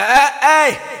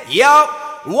Yo,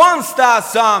 one star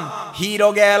song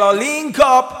広げろリンク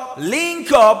アップリン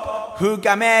クアップ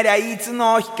深めりゃいつ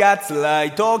の日か辛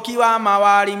い時は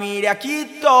周り見りゃきっ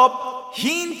と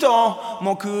ヒント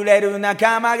もくれる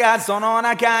仲間がその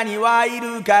中にはい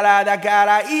るからだか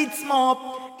らいつ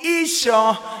も一緒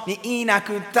にいな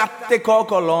くたって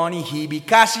心に響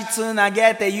かしつな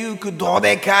げてゆくど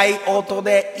でかい音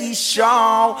で一生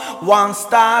ワンス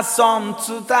ターソン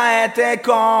伝えて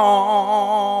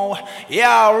こう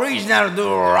Yeah, original do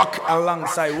rock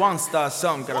alongside one star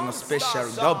song からのスペシャ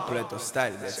ルドップレットスタ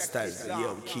イルで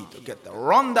Yo, key to get the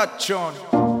run that tune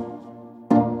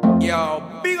Yo,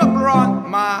 big up run,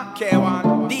 my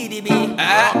K1 DDB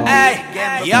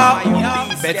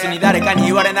Yo, 別に誰かに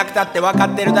言われなくたって分か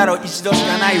ってるだろう一度し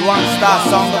かないワンスター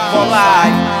ソング for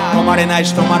life 止まれない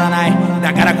し止まらない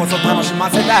だからこそ楽しま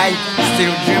せたい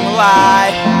Still dream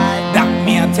life Let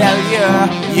me tell you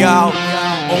Yo,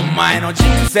 お前の人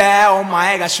生お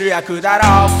前が主役だ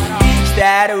ろう生き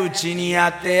てるうちにや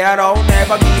ってやろう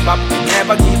Never give up,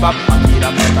 never give up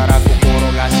諦めたら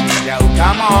心が死んじゃう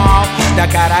かもだ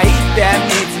から言って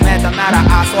見つめたなら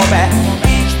遊べ生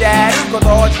きてること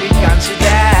を実感して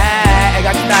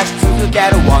描き出し続け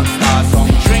る One star song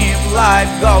Dream life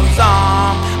goes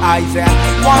on I said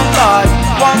One life,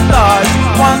 one life,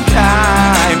 one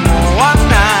time もうone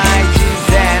night 人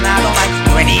生などな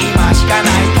い上に今しかな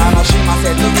い楽しませ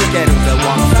続ける The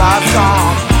One star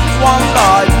song One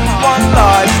life, one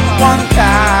life, one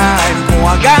time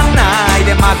怖がんない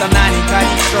でまた何かに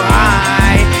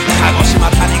try 鹿児島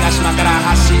種子島から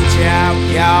発信しちゃう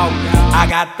Yo 上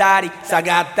がったり下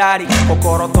がったり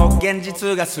心と現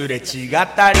実がすれ違っ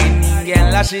たり人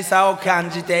間らしさを感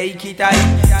じていきたい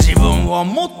自分を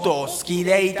もっと好き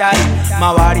でいたい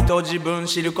周りと自分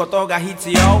知ることが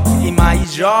必要今以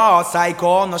上最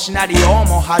高のシナリオ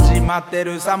も始まって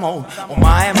るさもお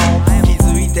前も気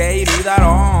づいているだ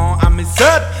ろう I'm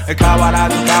set 変わら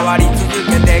ず変わり続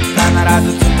けて必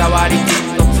ず伝わりき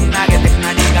っとつなげてく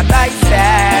何が大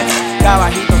切かは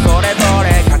人それぞれ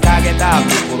掲げた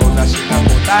志が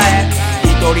答え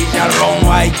一人じゃ論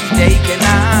は生きていけ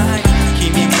ない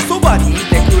君もそばにい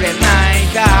てくれない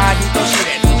か人知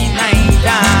れずに泣い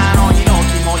たのにの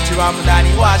気持ちは無駄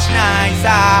にはしない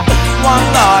さ One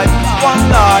life, one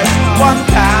life, one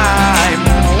time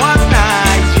もうone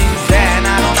night 人生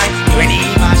などない上に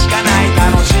今しかない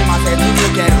楽しませ続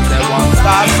けるぜ One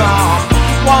star song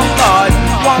One life,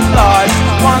 one life,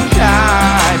 one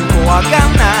time 怖がん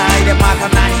ないでまた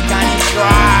何かに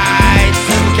try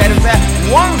続けるぜ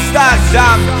One star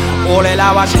song 俺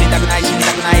らは死にたくない死に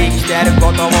たくない生きてる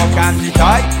ことを感じ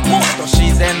たいもっと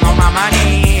自然のまま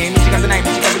に短くない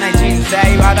人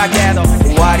生はだけど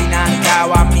終わりなんか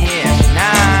は見えしな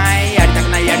いやりたく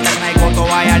ないこと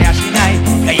はやりゃしない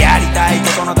やりたい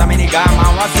ことのために我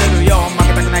慢はするよ負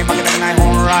けたくない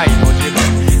本来の自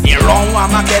分理論は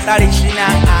負けたりし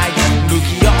ない不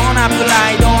器用なプ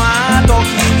ライドは時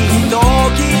に人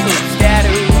を傷つけ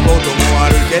ることも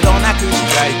あるけどなくし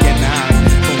ちゃいけない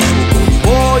その心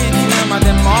をいつま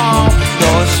でも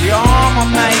どうしよう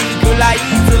もないくらい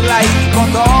辛いこ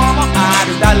ともあ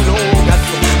るだろうが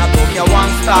そんな時はワ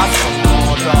ンスターそ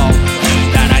の音聞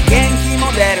いたら元気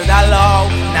も出るだろ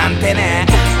うなんてね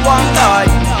One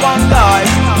life, one life,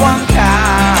 one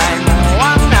time もう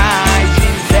one night 人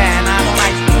生などな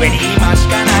い上に今し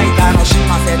かない楽し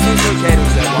ませ続ける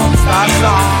ぜ One star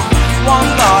song One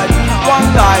life, one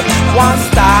life, one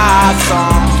star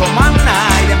song 止まんな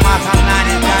いでまた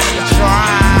何かに try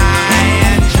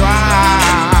and try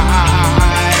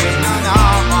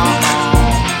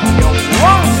Yo,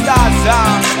 One star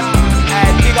song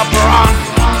Hey, big up run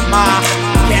My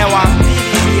K1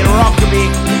 DDB Rockby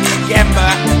Gemba,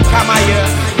 come here,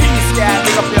 be scared,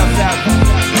 pick up yourself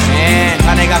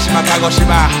種子島、鹿児島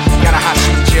から発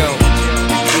信中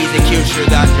Easy 九州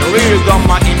男女 Real got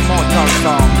my immortal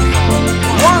song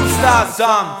One star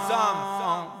song